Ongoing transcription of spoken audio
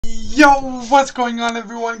Yo, what's going on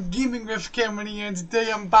everyone? Gaming with Cameron here, and today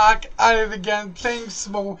I'm back at it again playing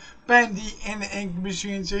some more Bendy and the Ink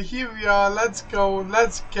Machine. So here we are, let's go,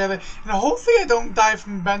 let's get it. And hopefully I don't die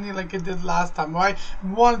from Bendy like I did last time, right?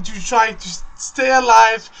 I wanted to try to stay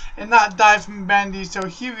alive and not die from Bendy. So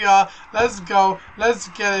here we are, let's go, let's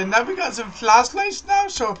get it. Now we got some flashlights now,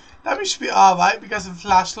 so that we should be alright. We got some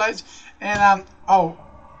flashlights and oh,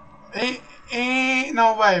 ain't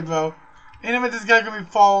no way, bro. Anyway, this guy gonna be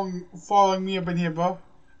following me up in here, bro.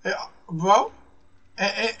 Bro?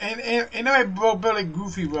 Ain't no way, bro, built like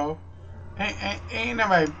Goofy, bro. Ain't no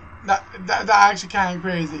way. That actually kind of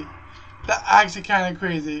crazy. That actually kind of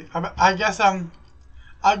crazy. I guess I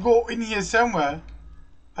go in here somewhere.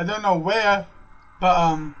 I don't know where, but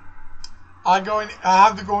I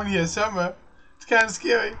have to go in here somewhere. It's kind of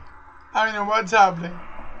scary. I don't know what's happening.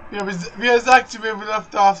 Yeah, we was actually where we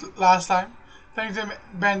left off last time. Thanks to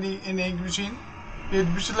Bendy and the Ink Machine. Yeah,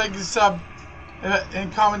 be sure to like, sub, and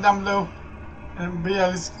comment down below. And but yeah,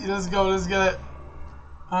 let's go, let's get it.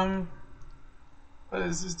 What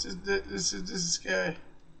is this? This is scary.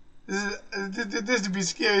 This would be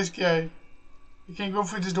scary. You can't go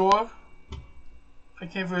through this door. I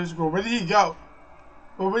can't through this door. Where did he go?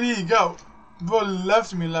 Well, where did he go? Bro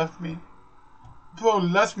left me. Bro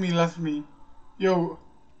left me. Yo,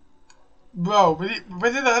 bro,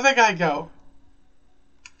 where did the other guy go?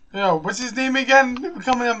 Yo, what's his name again? Maybe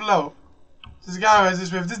comment down below. This guy was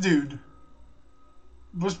this with this dude.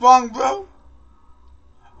 What's wrong, bro?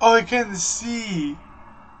 Oh, I can't see.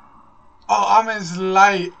 Oh, I'm in his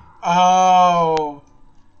light. Oh.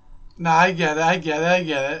 Nah, I get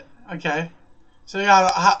it. Okay. So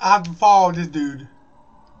I have to follow this dude.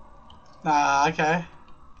 Nah, okay.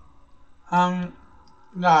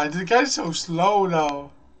 Nah, this guy's so slow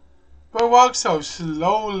though. Bro walks so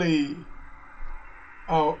slowly.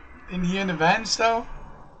 Oh, in here in the vents though?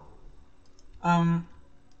 Can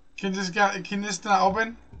this not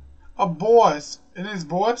open? Oh, boss. It is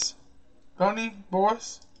boss? Bonnie?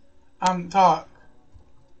 Boss? Talk.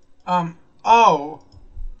 Oh.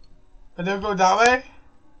 But they'll go that way?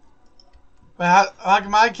 But how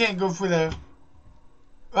come I can't go through there?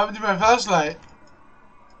 What happened to my flashlight?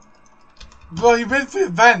 Bro, he went through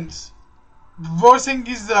the vents. Bro think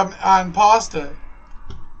he's an imposter.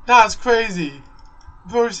 That's crazy.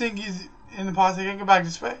 Bro think he's in the past. I can't go back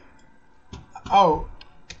this way. Oh.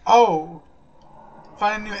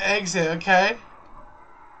 Find a new exit, okay.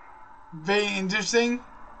 Very interesting.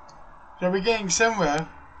 So we're getting somewhere.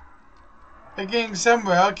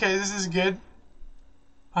 Okay, this is good.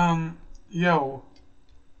 Yo.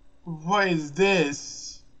 What is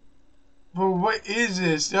this? Bro, what is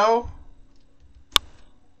this, yo?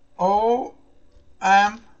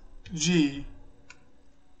 OMG.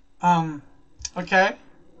 Okay.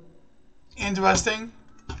 Interesting.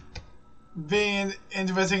 Very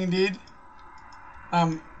interesting indeed.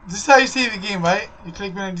 This is how you save the game, right? You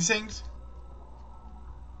click one of these things.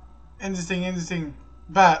 Interesting.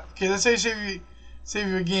 But okay, let's say save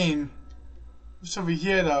your game. What's over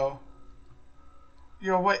here though?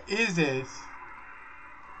 Yo, what is this?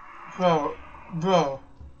 Bro.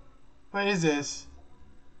 What is this?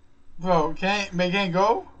 Bro, can't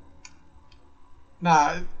go?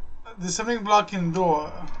 Nah, there's something blocking the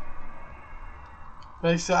door.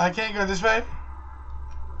 Like, so I can't go this way?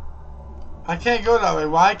 I can't go that way.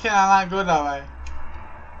 Why can I not go that way?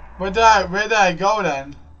 Where did I go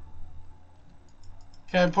then?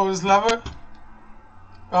 Can I pull this lever?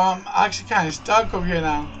 I'm actually kind of stuck over here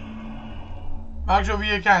now. I'm actually over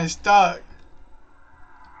here kind of stuck.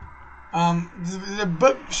 There's a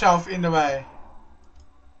bookshelf in the way.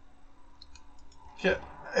 Okay,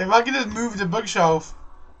 if I could just move the bookshelf,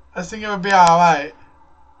 I think it would be alright.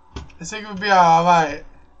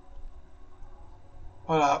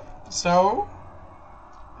 Hold up. So,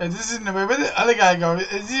 if this is in the way, where did the other guy go?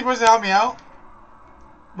 Is he supposed to help me out?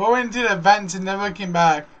 But went into the vents and never came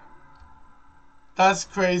back. That's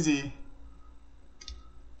crazy.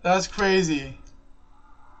 I have to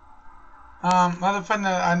find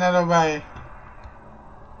another way.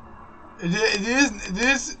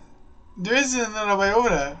 There is another way over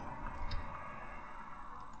there.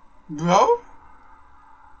 Bro?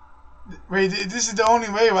 Wait, this is the only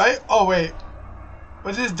way, right? Oh, wait.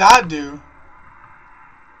 What does that do?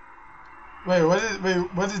 Wait, what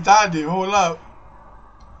does that do? Hold up.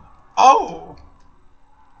 Oh!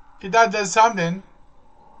 Okay, that does something.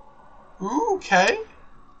 Ooh, okay.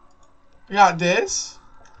 We got this.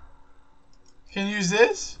 Can you use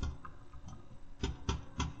this?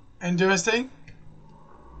 Interesting.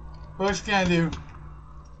 What else can I do?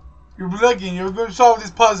 You're looking, you're going to solve this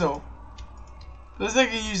puzzle. Let's see if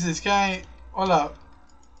I can use this. Can I? Hold up.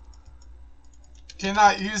 Can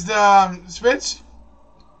I use the switch?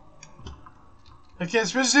 I can't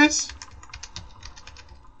switch this?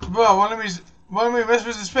 Bro, why don't we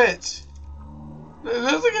switch the switch? It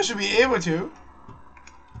looks like I should be able to.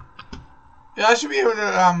 Yeah, I should be able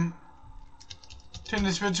to turn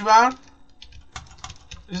the switch around.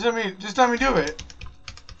 Just let me do it.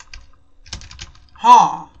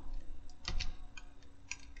 Huh.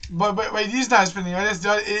 But wait, he's not spinning, right?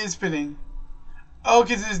 It is spinning. Oh,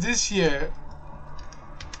 cause it's this here.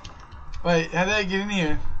 Wait, how did I get in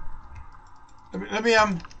here? Let me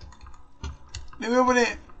open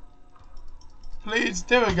it. Please,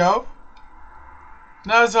 there we go.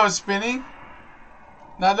 Now it's all spinning.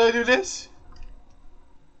 Now do I do this?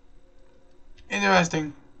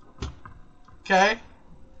 Interesting. Okay.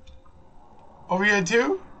 Over here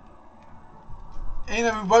too?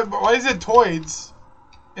 Why is it toys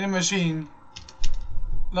in a machine?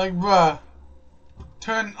 Like, bruh.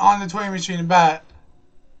 Turn on the toy machine and bat.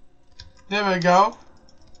 There we go.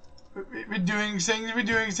 We're doing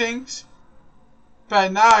things.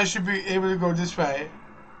 But now I should be able to go this way.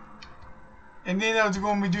 And then I was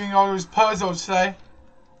going to be doing all those puzzles today.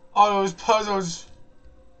 All those puzzles.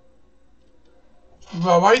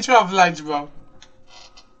 Bro, why you turn off the lights, bro?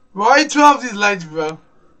 Why you turn off these lights, bro?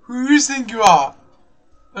 Who do you think you are?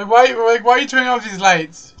 Like, why are you turning off these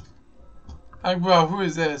lights? Like, bro, who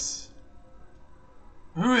is this?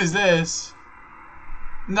 Who is this?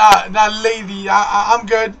 Nah, lady. I'm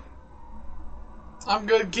good. I'm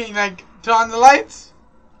good. Can you, like, turn on the lights?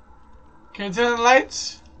 Can you turn on the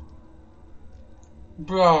lights?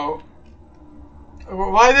 Bro.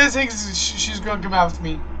 Why do you think she's gonna come after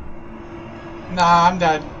me? Nah, I'm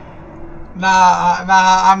dead. Nah,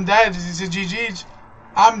 I'm dead. It's a GG's.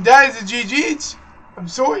 I'm dead. It's a GG's. I'm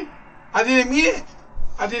sorry. I didn't mean it.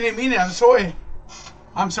 I'm sorry.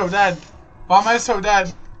 I'm so dead. Why am I so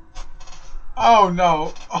dead? Oh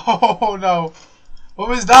no. Oh no. What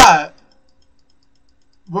was that?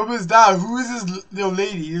 What was that? Who is this little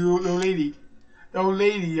lady?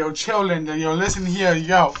 Yo, chillin'. Yo, listen here.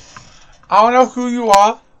 Yo. I don't know who you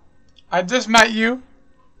are. I just met you.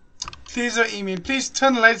 Please don't eat me. Please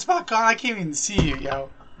turn the lights back on. I can't even see you, yo.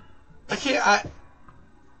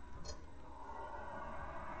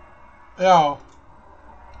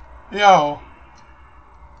 Yo.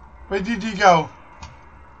 Where did you go?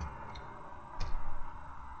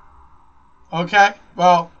 Okay,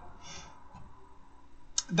 well.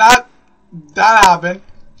 That happened.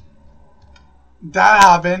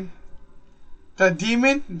 The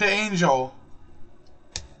demon, the angel.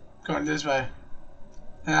 Going this way.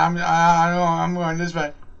 And I'm going this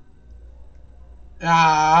way.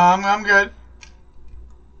 Yeah, I'm good.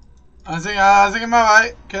 I think I'm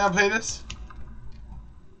alright. Can I play this?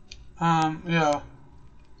 Yeah.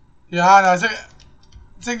 Yeah, no, I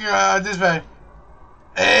think this way.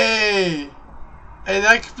 Hey, did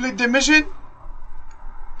I complete the mission?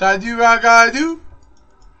 Did I do what I gotta do?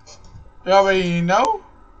 You already know?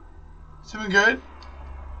 Something good?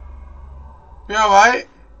 You alright?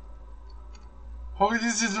 Hopefully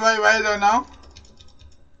this is the right way though now.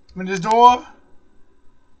 I'm in this door.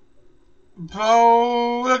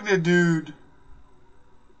 Bro, look at the dude.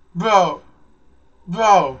 Bro.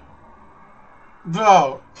 Do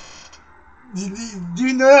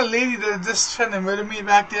you know that lady that just trying to murder me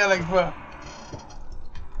back there? Like, bro.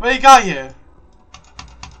 What you got here?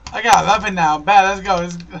 I got a weapon now. Bad, let's go.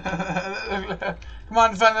 Come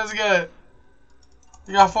on, friend, let's get it.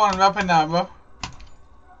 You got a phone and weapon now, bro.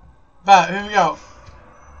 Bad, here we go.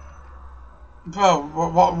 Bro,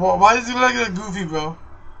 why does it look like a Goofy, bro?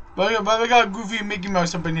 But we got Goofy and Mickey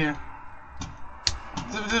Mouse up in here.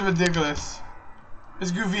 This is ridiculous.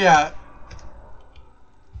 Where's Goofy at?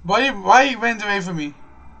 Why he went away from me?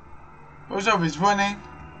 Bro's always running.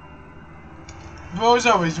 Bro's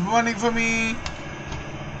always running from me.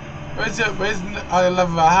 Where's the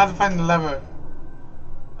lever? I have to find the lever.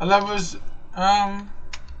 The lever's I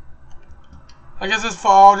guess it's for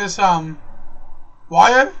all this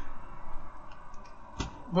wire?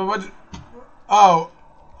 But what? Oh,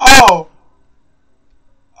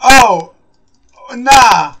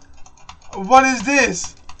 nah. What is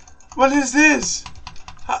this? What is this?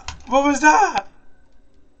 What was that?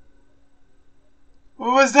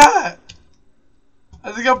 What was that?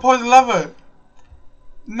 I think I pulled the lever.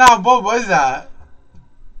 Nah, what was that?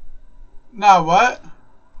 Nah, what?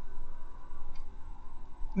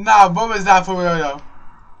 Nah, what was that for real though?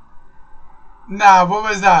 Nah, what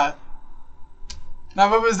was that? Nah,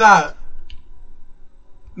 what was that?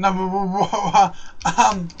 Nah, what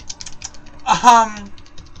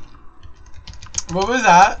was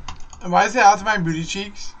that? Why is it out of my booty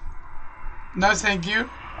cheeks? No, thank you.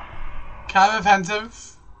 kind of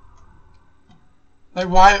offensive. Like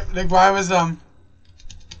why was the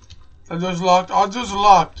doors locked? All doors are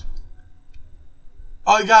locked.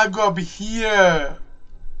 Oh, you gotta go up here.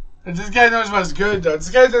 This guy knows what's good though. This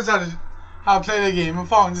guy knows how to play the game. I'm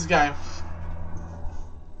following this guy.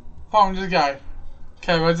 Following this guy.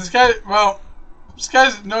 Okay, well this guy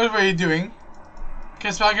knows what he's doing. Can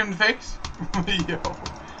I smack him in the face? Yo.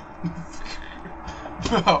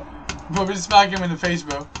 Bro, we just smack him in the face,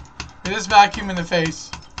 bro. We just smack him in the face.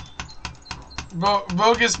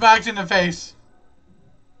 Bro gets smacked in the face.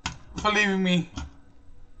 For leaving me.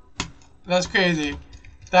 That's crazy.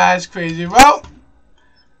 That's crazy. Well,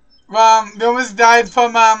 we almost died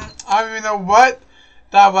from, I don't even know what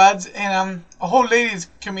that was. And, a whole lady's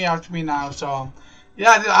coming after me now, so.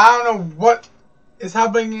 Yeah, I don't know what is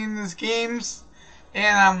happening in these games.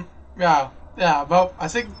 And, yeah, well, I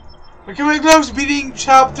think we're coming close to beating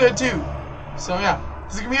chapter 2. So, yeah.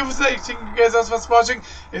 This is going to be it for today. Thank you guys all for watching.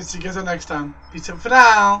 And see you guys next time. Peace out for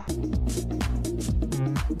now.